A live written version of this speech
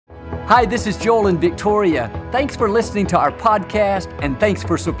Hi, this is Joel and Victoria. Thanks for listening to our podcast, and thanks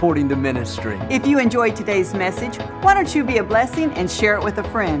for supporting the ministry. If you enjoyed today's message, why don't you be a blessing and share it with a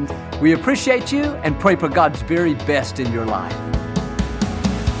friend? We appreciate you and pray for God's very best in your life.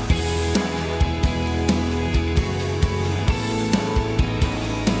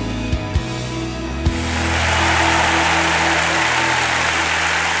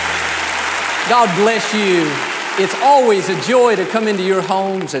 God bless you. It's always a joy to come into your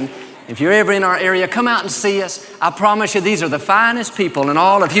homes, and if you're ever in our area, come out and see us. I promise you, these are the finest people in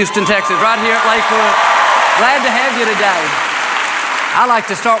all of Houston, Texas, right here at Lakewood. Glad to have you today. I like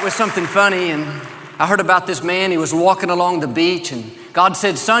to start with something funny, and I heard about this man. He was walking along the beach, and God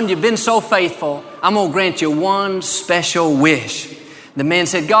said, "Son, you've been so faithful. I'm going to grant you one special wish." The man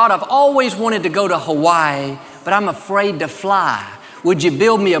said, "God, I've always wanted to go to Hawaii, but I'm afraid to fly. Would you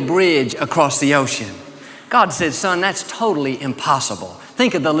build me a bridge across the ocean?" God said, "Son, that's totally impossible.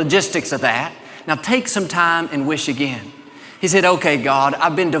 Think of the logistics of that. Now take some time and wish again." He said, "Okay, God,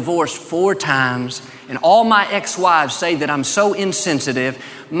 I've been divorced 4 times, and all my ex-wives say that I'm so insensitive.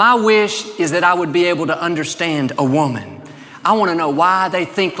 My wish is that I would be able to understand a woman. I want to know why they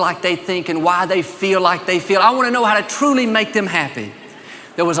think like they think and why they feel like they feel. I want to know how to truly make them happy."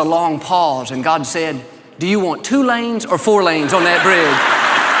 There was a long pause, and God said, "Do you want 2 lanes or 4 lanes on that bridge?"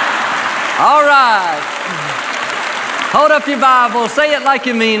 All right. Hold up your Bible. Say it like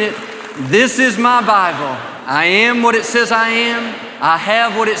you mean it. This is my Bible. I am what it says I am. I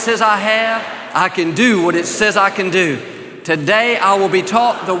have what it says I have. I can do what it says I can do. Today I will be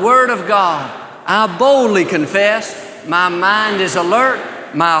taught the Word of God. I boldly confess. My mind is alert.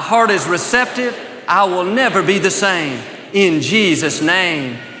 My heart is receptive. I will never be the same. In Jesus'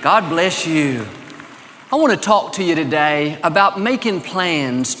 name, God bless you. I want to talk to you today about making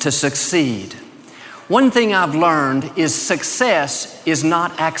plans to succeed. One thing I've learned is success is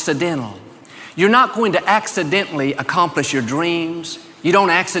not accidental. You're not going to accidentally accomplish your dreams. You don't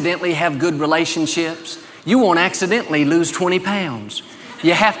accidentally have good relationships. You won't accidentally lose 20 pounds.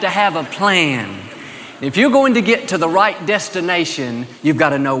 You have to have a plan. If you're going to get to the right destination, you've got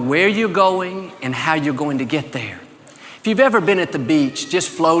to know where you're going and how you're going to get there. If you've ever been at the beach, just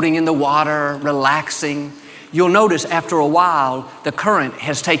floating in the water, relaxing, you'll notice after a while, the current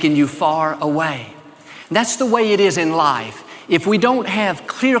has taken you far away. That's the way it is in life. If we don't have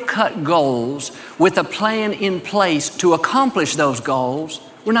clear-cut goals with a plan in place to accomplish those goals,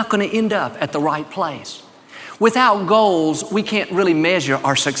 we're not going to end up at the right place. Without goals, we can't really measure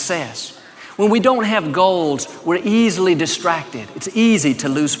our success. When we don't have goals, we're easily distracted. It's easy to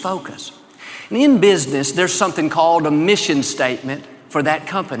lose focus. And in business, there's something called a mission statement for that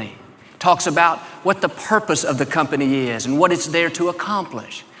company. It talks about what the purpose of the company is and what it's there to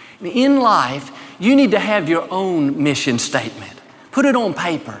accomplish. And in life, you need to have your own mission statement. Put it on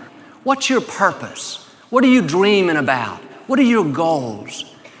paper. What's your purpose? What are you dreaming about? What are your goals?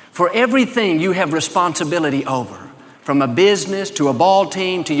 For everything you have responsibility over, from a business to a ball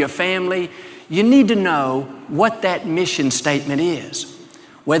team to your family, you need to know what that mission statement is.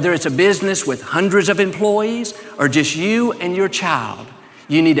 Whether it's a business with hundreds of employees or just you and your child,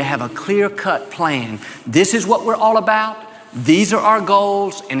 you need to have a clear-cut plan. This is what we're all about. These are our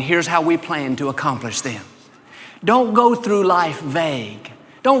goals, and here's how we plan to accomplish them. Don't go through life vague.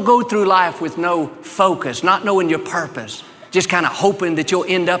 Don't go through life with no focus, not knowing your purpose, just kind of hoping that you'll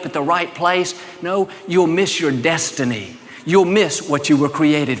end up at the right place. No, you'll miss your destiny. You'll miss what you were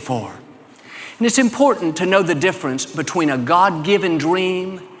created for. And it's important to know the difference between a God-given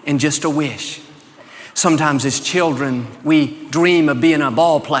dream and just a wish. Sometimes as children, we dream of being a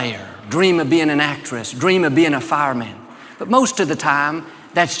ball player, dream of being an actress, dream of being a fireman. But most of the time,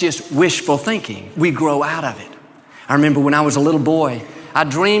 that's just wishful thinking. We grow out of it. I remember when I was a little boy, I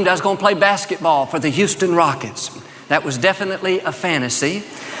dreamed I was going to play basketball for the Houston Rockets. That was definitely a fantasy.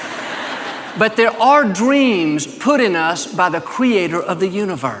 But there are dreams put in us by the Creator of the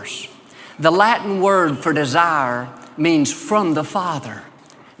universe. The Latin word for desire means from the Father.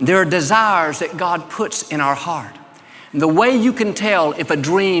 There are desires that God puts in our heart. The way you can tell if a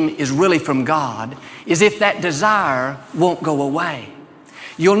dream is really from God is if that desire won't go away.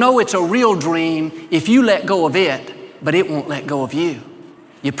 You'll know it's a real dream if you let go of it, but it won't let go of you.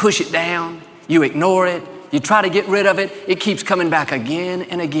 You push it down, you ignore it, you try to get rid of it, it keeps coming back again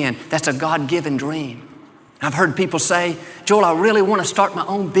and again. That's a God-given dream. I've heard people say, "Joel, I really want to start my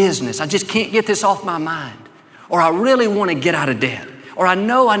own business. I just can't get this off my mind." Or "I really want to get out of debt." Or "I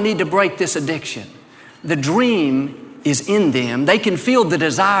know I need to break this addiction." The dream is in them. They can feel the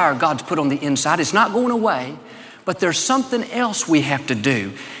desire God's put on the inside. It's not going away, but there's something else we have to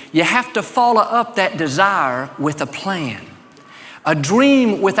do. You have to follow up that desire with a plan. A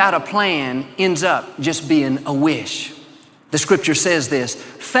dream without a plan ends up just being a wish. The scripture says this,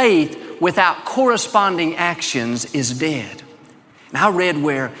 faith without corresponding actions is dead. And I read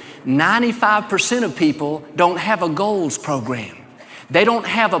where 95% of people don't have a goals program. They don't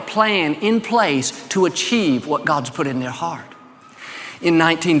have a plan in place to achieve what God's put in their heart. In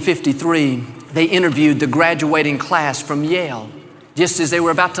 1953, they interviewed the graduating class from Yale, just as they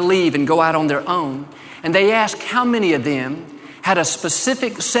were about to leave and go out on their own. And they asked how many of them had a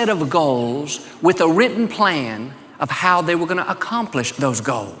specific set of goals with a written plan of how they were going to accomplish those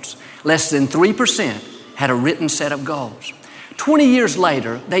goals. Less than 3% had a written set of goals. 20 years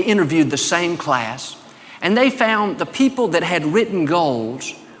later, they interviewed the same class, and they found the people that had written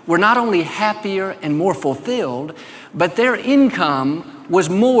goals were not only happier and more fulfilled, but their income was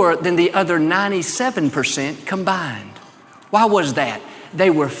more than the other 97% combined. Why was that?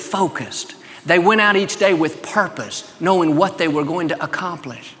 They were focused. They went out each day with purpose, knowing what they were going to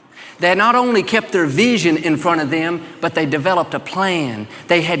accomplish. They not only kept their vision in front of them, but they developed a plan.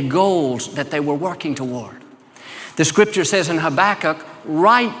 They had goals that they were working toward. The scripture says in Habakkuk,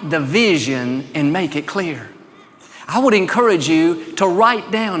 write the vision and make it clear. I would encourage you to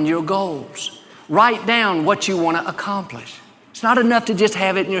write down your goals. Write down what you want to accomplish. It's not enough to just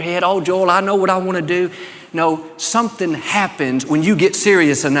have it in your head, oh, Joel, I know what I want to do. No, something happens when you get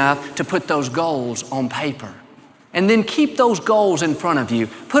serious enough to put those goals on paper. And then keep those goals in front of you.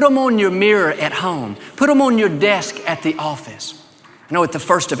 Put them on your mirror at home. Put them on your desk at the office. I know at the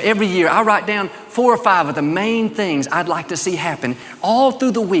first of every year, I write down 4 or 5 of the main things I'd like to see happen. All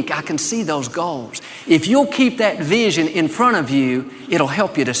through the week, I can see those goals. If you'll keep that vision in front of you, it'll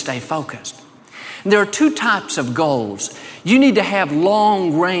help you to stay focused. And there are 2 types of goals. You need to have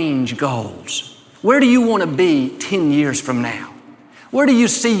long-range goals. Where do you want to be 10 years from now? Where do you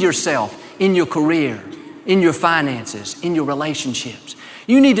see yourself in your career, in your finances, in your relationships?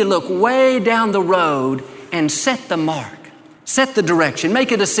 You need to look way down the road and set the mark, set the direction,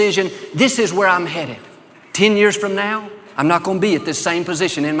 make a decision. This is where I'm headed. 10 years from now, I'm not going to be at this same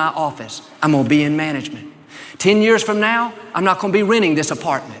position in my office. I'm going to be in management. 10 years from now, I'm not going to be renting this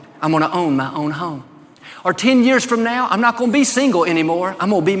apartment. I'm going to own my own home. Or 10 years from now, I'm not going to be single anymore.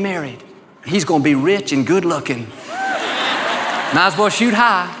 I'm going to be married. He's going to be rich and good looking. Might as well shoot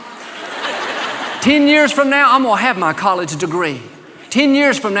high. 10 years from now, I'm going to have my college degree. 10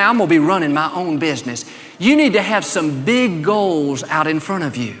 years from now, I'm going to be running my own business. You need to have some big goals out in front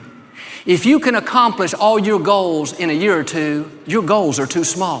of you. If you can accomplish all your goals in a year or 2, your goals are too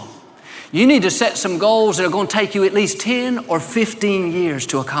small. You need to set some goals that are going to take you at least 10 or 15 years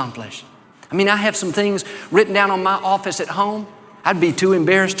to accomplish. I mean, I have some things written down on my office at home. I'd be too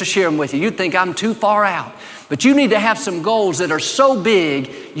embarrassed to share them with you. You'd think I'm too far out. But you need to have some goals that are so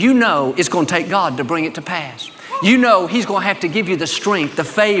big, you know it's going to take God to bring it to pass. You know He's going to have to give you the strength, the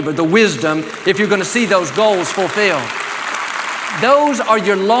favor, the wisdom if you're going to see those goals fulfilled. Those are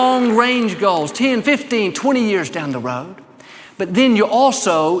your long-range goals, 10, 15, 20 years down the road. But then you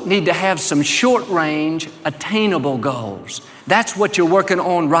also need to have some short-range, attainable goals. That's what you're working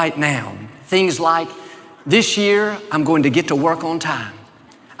on right now. Things like, this year, I'm going to get to work on time.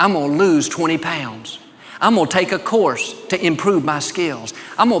 I'm going to lose 20 pounds. I'm going to take a course to improve my skills.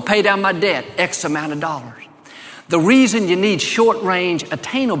 I'm going to pay down my debt X amount of dollars. The reason you need short-range,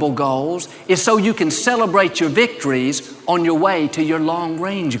 attainable goals is so you can celebrate your victories on your way to your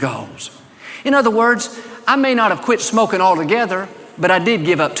long-range goals. In other words, I may not have quit smoking altogether, but I did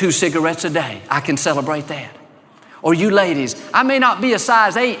give up 2 cigarettes a day. I can celebrate that. Or you ladies, I may not be a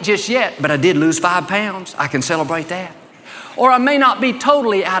size 8 just yet, but I did lose 5 pounds. I can celebrate that. Or I may not be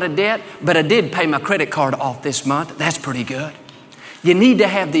totally out of debt, but I did pay my credit card off this month. That's pretty good. You need to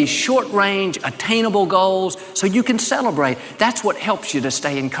have these short-range, attainable goals so you can celebrate. That's what helps you to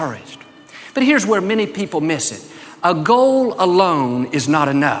stay encouraged. But here's where many people miss it. A goal alone is not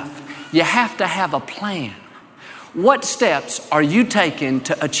enough. You have to have a plan. What steps are you taking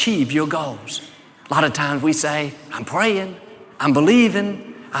to achieve your goals? A lot of times we say, I'm praying, I'm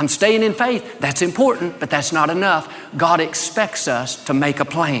believing, I'm staying in faith. That's important, but that's not enough. God expects us to make a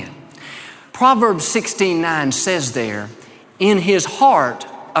plan. Proverbs 16:9 says there, in his heart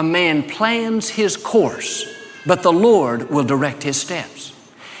a man plans his course, but the Lord will direct his steps.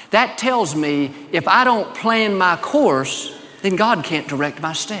 That tells me if I don't plan my course, then God can't direct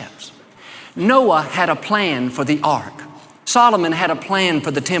my steps. Noah had a plan for the ark. Solomon had a plan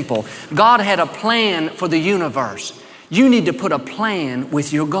for the temple. God had a plan for the universe. You need to put a plan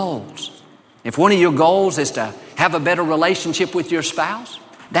with your goals. If one of your goals is to have a better relationship with your spouse,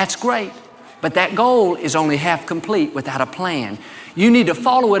 that's great. But that goal is only half complete without a plan. You need to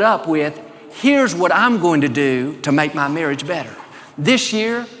follow it up with, here's what I'm going to do to make my marriage better. This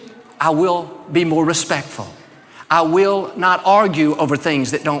year, I will be more respectful. I will not argue over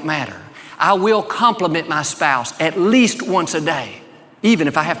things that don't matter. I will compliment my spouse at least once a day, even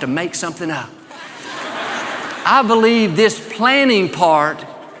if I have to make something up. I believe this planning part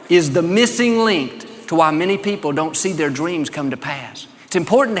is the missing link to why many people don't see their dreams come to pass. It's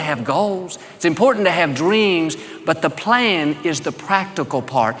important to have goals. It's important to have dreams, but the plan is the practical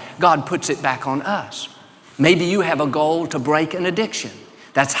part. God puts it back on us. Maybe you have a goal to break an addiction.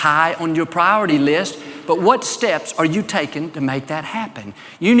 That's high on your priority list, but what steps are you taking to make that happen?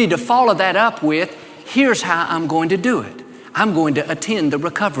 You need to follow that up with, here's how I'm going to do it. I'm going to attend the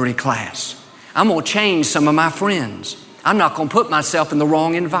recovery class. I'm going to change some of my friends. I'm not going to put myself in the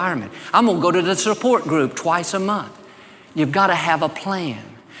wrong environment. I'm going to go to the support group twice a month. You've got to have a plan.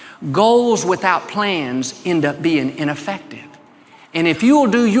 Goals without plans end up being ineffective. And if you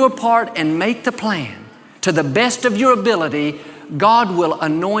will do your part and make the plan to the best of your ability, God will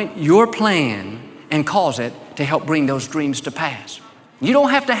anoint your plan and cause it to help bring those dreams to pass. You don't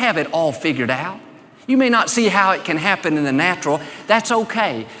have to have it all figured out. You may not see how it can happen in the natural. That's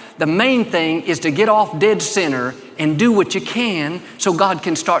okay. The main thing is to get off dead center and do what you can so God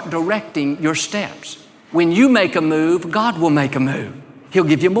can start directing your steps. When you make a move, God will make a move. He'll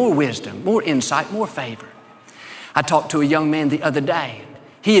give you more wisdom, more insight, more favor. I talked to a young man the other day.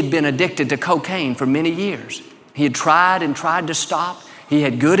 He had been addicted to cocaine for many years. He had tried and tried to stop. He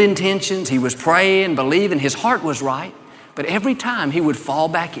had good intentions. He was praying, believing. His heart was right. But every time he would fall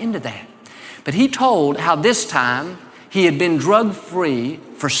back into that. But he told how this time he had been drug-free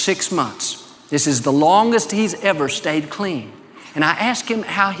for 6 months. This is the longest he's ever stayed clean. And I asked him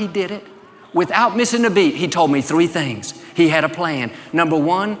how he did it. Without missing a beat, he told me 3 things. He had a plan. Number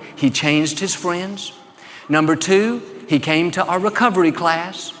 1, he changed his friends. Number 2, he came to our recovery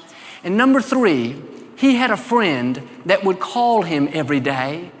class. And number 3, he had a friend that would call him every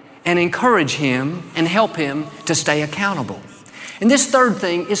day and encourage him and help him to stay accountable. And this 3rd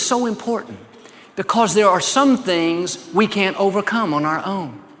thing is so important because there are some things we can't overcome on our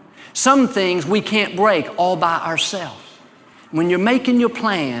own. Some things we can't break all by ourselves. When you're making your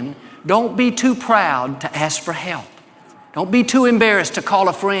plan, don't be too proud to ask for help. Don't be too embarrassed to call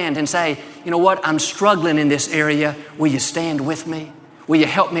a friend and say, you know what, I'm struggling in this area. Will you stand with me? Will you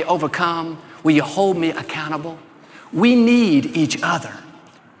help me overcome? Will you hold me accountable? We need each other.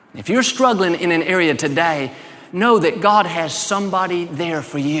 If you're struggling in an area today, know that God has somebody there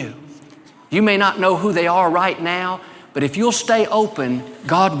for you. You may not know who they are right now, but if you'll stay open,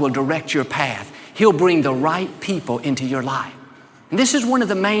 God will direct your path. He'll bring the right people into your life. And this is one of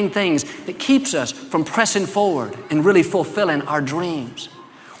the main things that keeps us from pressing forward and really fulfilling our dreams.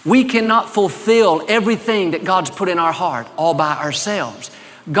 We cannot fulfill everything that God's put in our heart all by ourselves.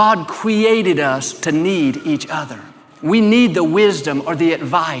 God created us to need each other. We need the wisdom or the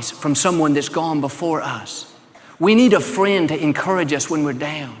advice from someone that's gone before us. We need a friend to encourage us when we're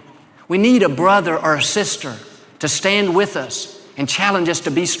down. We need a brother or a sister to stand with us and challenge us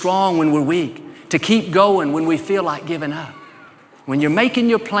to be strong when we're weak, to keep going when we feel like giving up. When you're making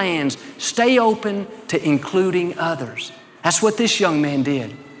your plans, stay open to including others. That's what this young man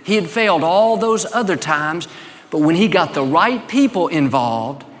did. He had failed all those other times, but when he got the right people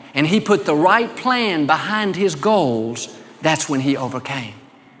involved and he put the right plan behind his goals, that's when he overcame.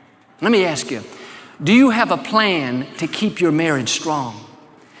 Let me ask you, do you have a plan to keep your marriage strong?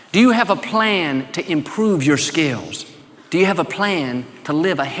 Do you have a plan to improve your skills? Do you have a plan to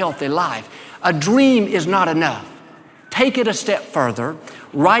live a healthy life? A dream is not enough. Take it a step further,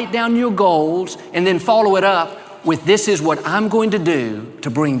 write down your goals, and then follow it up with this is what I'm going to do to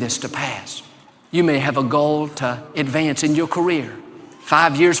bring this to pass. You may have a goal to advance in your career.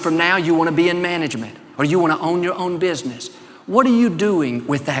 5 years from now, you want to be in management or you want to own your own business. What are you doing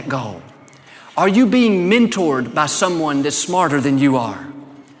with that goal? Are you being mentored by someone that's smarter than you are?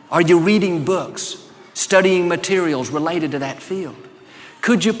 Are you reading books, studying materials related to that field?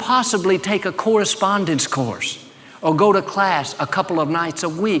 Could you possibly take a correspondence course or go to class a couple of nights a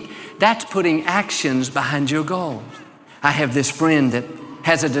week? That's putting actions behind your goals. I have this friend that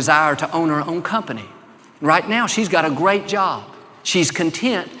has a desire to own her own company. Right now, she's got a great job. She's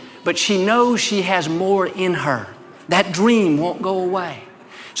content, but she knows she has more in her. That dream won't go away.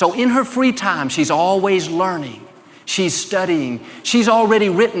 So in her free time, she's always learning. She's studying. She's already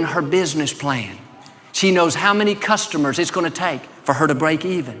written her business plan. She knows how many customers it's going to take for her to break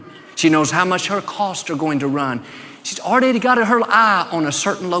even. She knows how much her costs are going to run. She's already got her eye on a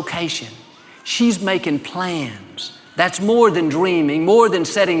certain location. She's making plans. That's more than dreaming, more than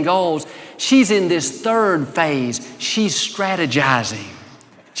setting goals. She's in this 3rd phase. She's strategizing.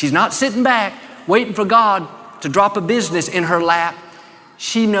 She's not sitting back waiting for God to drop a business in her lap.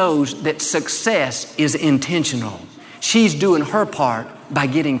 she knows that success is intentional. She's doing her part by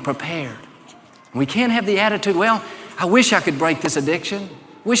getting prepared. We can't have the attitude, well, I wish I could break this addiction.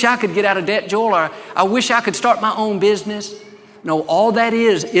 Wish I could get out of debt, Joel, or I wish I could start my own business. No, all that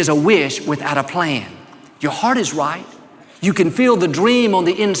is a wish without a plan. Your heart is right. You can feel the dream on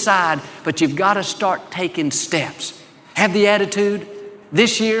the inside, but you've got to start taking steps. Have the attitude,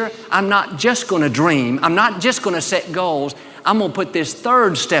 this year, I'm not just going to dream. I'm not just going to set goals. I'm going to put this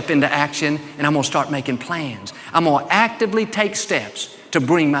third step into action, and I'm going to start making plans. I'm going to actively take steps to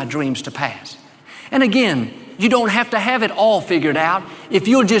bring my dreams to pass. And again, you don't have to have it all figured out. If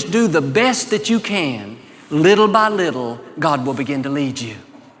you'll just do the best that you can, little by little, God will begin to lead you.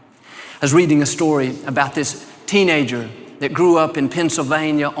 I was reading a story about this teenager that grew up in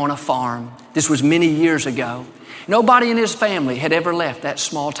Pennsylvania on a farm. This was many years ago. Nobody in his family had ever left that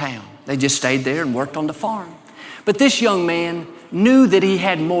small town. They just stayed there and worked on the farm. But this young man knew that he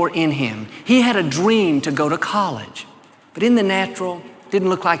had more in him. He had a dream to go to college. But in the natural, didn't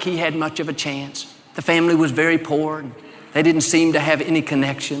look like he had much of a chance. The family was very poor. They didn't seem to have any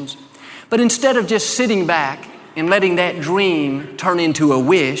connections. But instead of just sitting back and letting that dream turn into a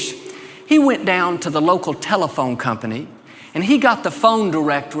wish, he went down to the local telephone company and he got the phone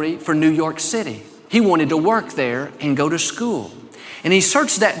directory for New York City. He wanted to work there and go to school. And he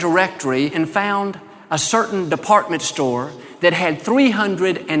searched that directory and found a certain department store that had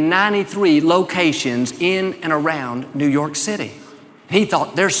 393 locations in and around New York City. He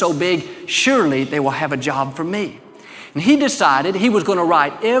thought, they're so big, surely they will have a job for me. And he decided he was going to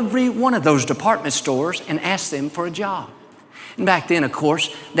write every one of those department stores and ask them for a job. And back then, of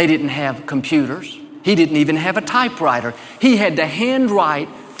course, they didn't have computers. He didn't even have a typewriter. He had to handwrite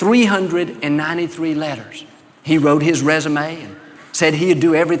 393 letters. He wrote his resume and said he'd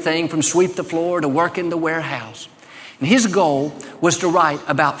do everything from sweep the floor to work in the warehouse. And his goal was to write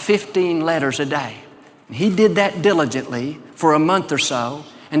about 15 letters a day. And he did that diligently for a month or so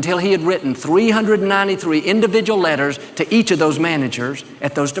until he had written 393 individual letters to each of those managers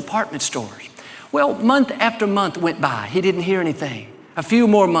at those department stores. Well, month after month went by. He didn't hear anything. A few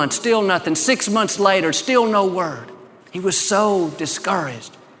more months, still nothing. 6 months later, still no word. He was so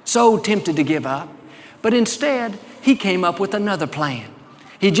discouraged, so tempted to give up. But instead, he came up with another plan.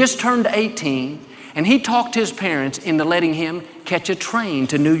 He just turned 18, and he talked his parents into letting him catch a train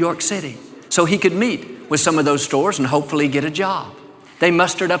to New York City so he could meet with some of those stores and hopefully get a job. They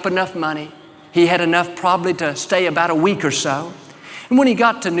mustered up enough money. He had enough probably to stay about a week or so. And when he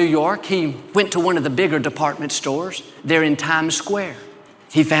got to New York, he went to one of the bigger department stores there in Times Square.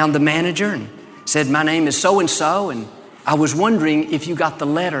 He found the manager and said, my name is so-and-so, and I was wondering if you got the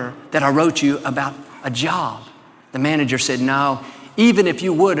letter that I wrote you about a job. The manager said, no, even if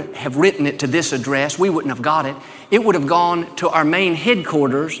you would have written it to this address, we wouldn't have got it. It would have gone to our main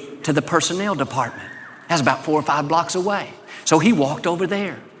headquarters to the personnel department. That's about 4 or 5 blocks away. So he walked over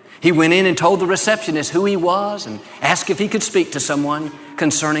there. He went in and told the receptionist who he was and asked if he could speak to someone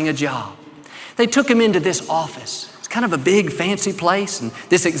concerning a job. They took him into this office. It's kind of a big, fancy place, and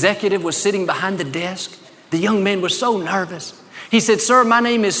this executive was sitting behind the desk. The young man was so nervous. He said, sir, my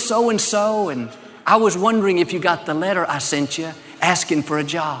name is so-and-so, and I was wondering if you got the letter I sent you asking for a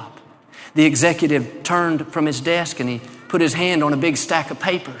job. The executive turned from his desk and he put his hand on a big stack of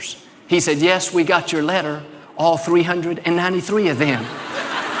papers. He said, yes, we got your letter, all 393 of them.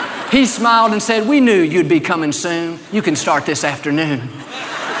 He smiled and said, we knew you'd be coming soon. You can start this afternoon.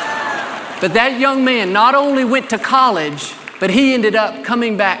 But that young man not only went to college, but he ended up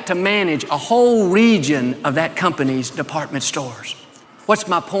coming back to manage a whole region of that company's department stores. What's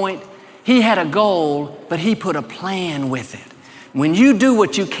my point? He had a goal, but he put a plan with it. When you do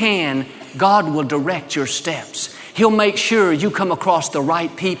what you can, God will direct your steps. He'll make sure you come across the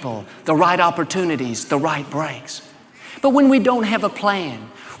right people, the right opportunities, the right breaks. But when we don't have a plan,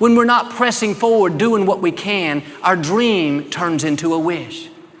 when we're not pressing forward, doing what we can, our dream turns into a wish.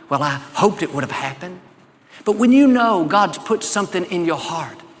 Well, I hoped it would have happened. But when you know God's put something in your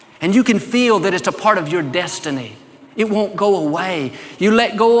heart and you can feel that it's a part of your destiny, it won't go away. You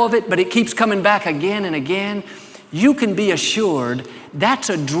let go of it, but it keeps coming back again and again. You can be assured that's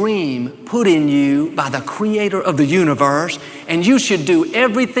a dream put in you by the Creator of the universe, and you should do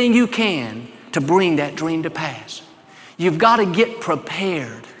everything you can to bring that dream to pass. You've got to get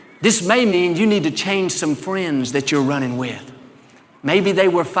prepared. This may mean you need to change some friends that you're running with. Maybe they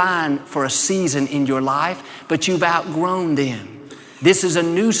were fine for a season in your life, but you've outgrown them. This is a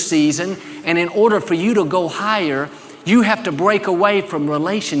new season, and in order for you to go higher, you have to break away from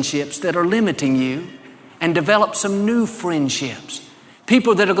relationships that are limiting you and develop some new friendships.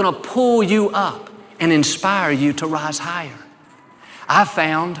 People that are going to pull you up and inspire you to rise higher. I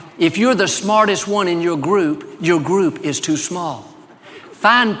found if you're the smartest one in your group is too small.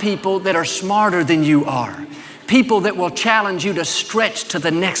 Find people that are smarter than you are. People that will challenge you to stretch to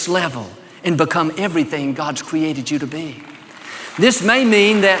the next level and become everything God's created you to be. This may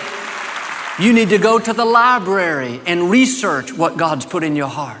mean that you need to go to the library and research what God's put in your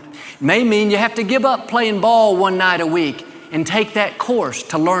heart. It may mean you have to give up playing ball one night a week and take that course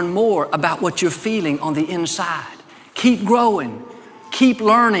to learn more about what you're feeling on the inside. Keep growing, keep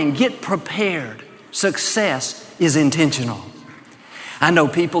learning, get prepared. Success is intentional. I know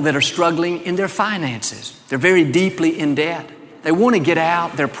people that are struggling in their finances. They're very deeply in debt. They want to get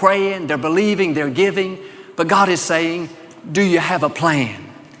out. They're praying, they're believing, they're giving. But God is saying, do you have a plan?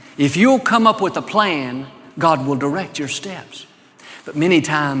 If you'll come up with a plan, God will direct your steps. But many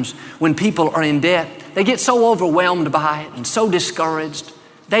times when people are in debt, they get so overwhelmed by it and so discouraged,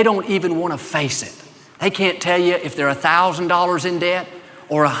 they don't even want to face it. They can't tell you if they're $1,000 in debt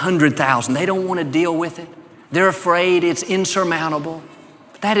or $100,000. They don't want to deal with it. They're afraid it's insurmountable.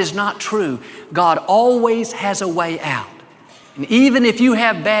 But that is not true. God always has a way out. And even if you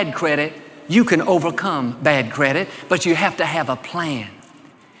have bad credit, you can overcome bad credit, but you have to have a plan.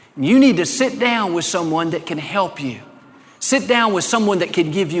 You need to sit down with someone that can help you. Sit down with someone that can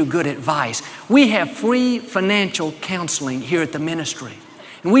give you good advice. We have free financial counseling here at the ministry.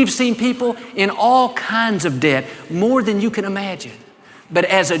 And we've seen people in all kinds of debt, more than you can imagine. But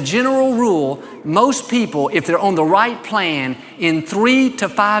as a general rule, most people, if they're on the right plan, in 3 to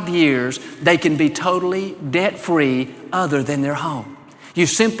 5 years, they can be totally debt-free other than their home. You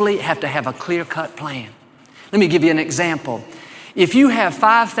simply have to have a clear-cut plan. Let me give you an example. If you have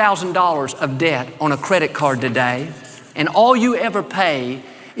 $5,000 of debt on a credit card today, and all you ever pay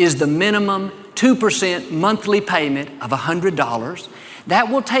is the minimum 2% monthly payment of $100, that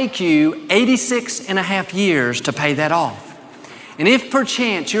will take you 86 and a half years to pay that off. And if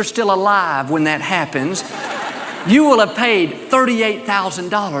perchance you're still alive when that happens, you will have paid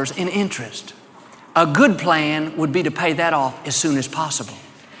 $38,000 in interest. A good plan would be to pay that off as soon as possible.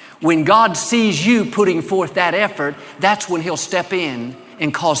 When God sees you putting forth that effort, that's when He'll step in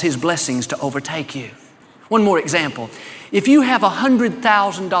and cause His blessings to overtake you. One more example. If you have a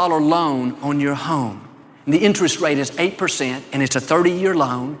 $100,000 loan on your home, and the interest rate is 8%, and it's a 30-year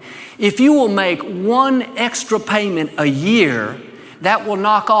loan, if you will make one extra payment a year, that will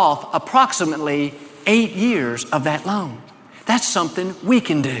knock off approximately 8 years of that loan. That's something we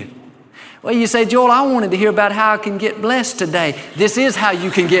can do. Well, you say, Joel, I wanted to hear about how I can get blessed today. This is how you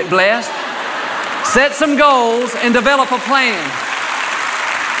can get blessed. Set some goals and develop a plan.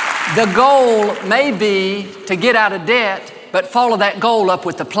 The goal may be to get out of debt, but follow that goal up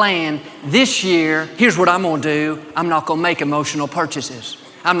with the plan. This year, here's what I'm going to do. I'm not going to make emotional purchases.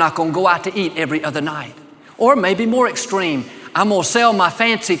 I'm not going to go out to eat every other night. Or maybe more extreme, I'm going to sell my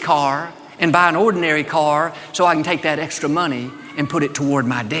fancy car and buy an ordinary car so I can take that extra money and put it toward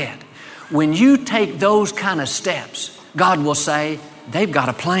my debt. When you take those kind of steps, God will say, they've got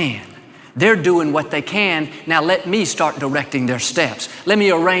a plan. They're doing what they can. Now let me start directing their steps. Let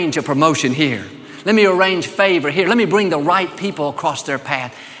me arrange a promotion here. Let me arrange favor here. Let me bring the right people across their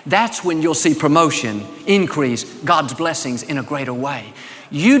path. That's when you'll see promotion, increase, God's blessings in a greater way.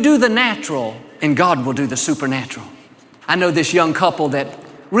 You do the natural and God will do the supernatural. I know this young couple that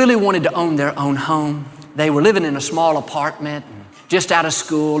really wanted to own their own home. They were living in a small apartment, just out of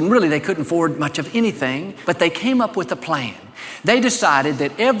school, and really they couldn't afford much of anything, but they came up with a plan. They decided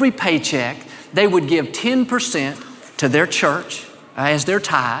that every paycheck they would give 10% to their church as their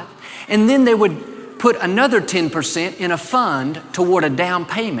tithe, and then they would put another 10% in a fund toward a down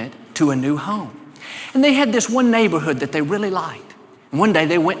payment to a new home. And they had this one neighborhood that they really liked. And one day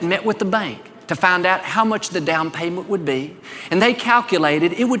they went and met with the bank to find out how much the down payment would be. And they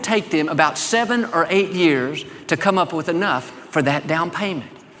calculated it would take them about 7 or 8 years to come up with enough for that down payment.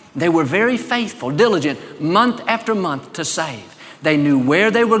 They were very faithful, diligent, month after month to save. They knew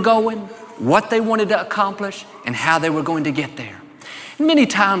where they were going, what they wanted to accomplish, and how they were going to get there. And many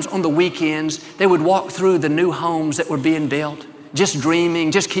times on the weekends, they would walk through the new homes that were being built, just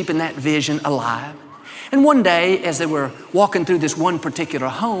dreaming, just keeping that vision alive. And one day, as they were walking through this one particular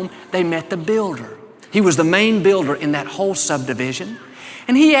home, they met the builder. He was the main builder in that whole subdivision.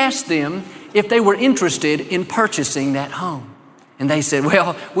 And he asked them if they were interested in purchasing that home. And they said,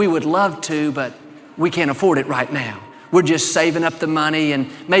 well, we would love to, but we can't afford it right now. We're just saving up the money, and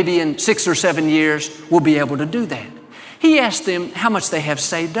maybe in 6 or 7 years, we'll be able to do that. He asked them how much they have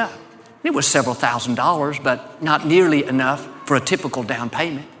saved up. It was several $1,000s, but not nearly enough for a typical down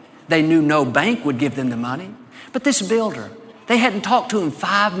payment. They knew no bank would give them the money. But this builder, they hadn't talked to him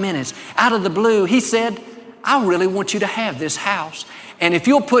 5 minutes. Out of the blue, he said, I really want you to have this house. And if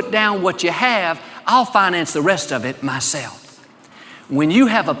you'll put down what you have, I'll finance the rest of it myself. When you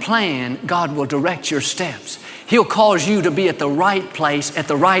have a plan, God will direct your steps. He'll cause you to be at the right place at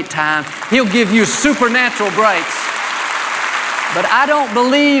the right time. He'll give you supernatural breaks. But I don't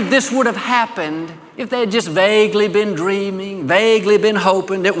believe this would have happened if they had just vaguely been dreaming, vaguely been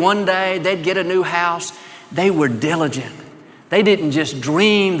hoping that one day they'd get a new house. They were diligent. They didn't just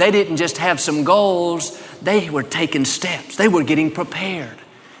dream. They didn't just have some goals. They were taking steps. They were getting prepared.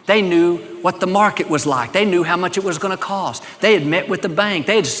 They knew what the market was like. They knew how much it was going to cost. They had met with the bank.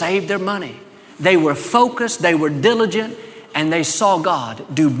 They had saved their money. They were focused. They were diligent. And they saw God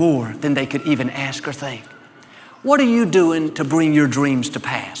do more than they could even ask or think. What are you doing to bring your dreams to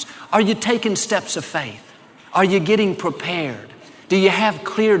pass? Are you taking steps of faith? Are you getting prepared? Do you have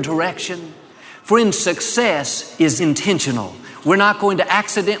clear direction? Friends, success is intentional. We're not going to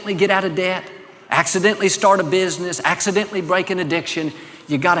accidentally get out of debt, accidentally start a business, accidentally break an addiction.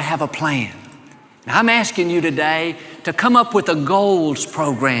 You got to have a plan. Now, I'm asking you today to come up with a goals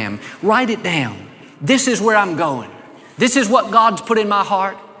program. Write it down. This is where I'm going. This is what God's put in my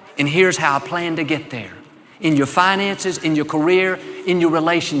heart, and here's how I plan to get there. In your finances, in your career, in your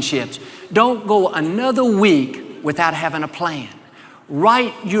relationships. Don't go another week without having a plan.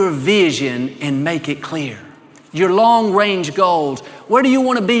 Write your vision and make it clear. Your long-range goals. Where do you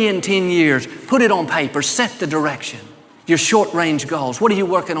want to be in 10 years? Put it on paper. Set the direction. Your short-range goals. What are you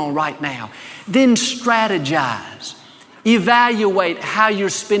working on right now? Then strategize. Evaluate how you're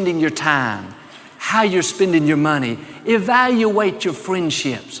spending your time, how you're spending your money. Evaluate your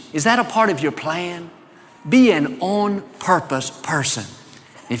friendships. Is that a part of your plan? Be an on-purpose person.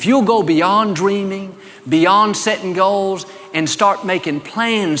 If you'll go beyond dreaming, beyond setting goals, and start making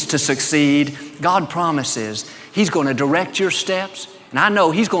plans to succeed, God promises He's going to direct your steps. And I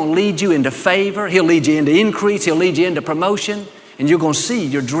know He's going to lead you into favor. He'll lead you into increase. He'll lead you into promotion. And you're going to see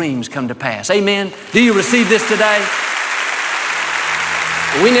your dreams come to pass. Amen. Do you receive this today?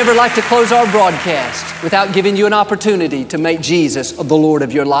 We never like to close our broadcast without giving you an opportunity to make Jesus the Lord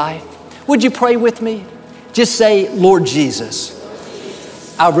of your life. Would you pray with me? Just say, Lord Jesus,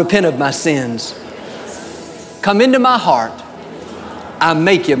 I repent of my sins. Come into my heart. I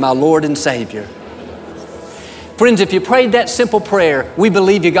make you my Lord and Savior. Friends, if you prayed that simple prayer, we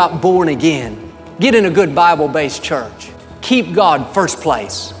believe you got born again. Get in a good Bible-based church. Keep God first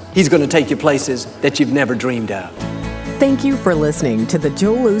place. He's going to take you places that you've never dreamed of. Thank you for listening to the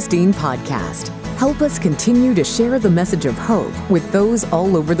Joel Osteen Podcast. Help us continue to share the message of hope with those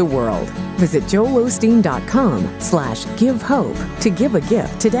all over the world. Visit joelosteen.com/give hope to give a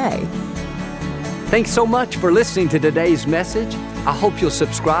gift today. Thanks so much for listening to today's message. I hope you'll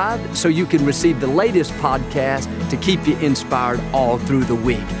subscribe so you can receive the latest podcast to keep you inspired all through the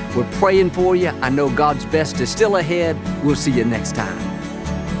week. We're praying for you. I know God's best is still ahead. We'll see you next time.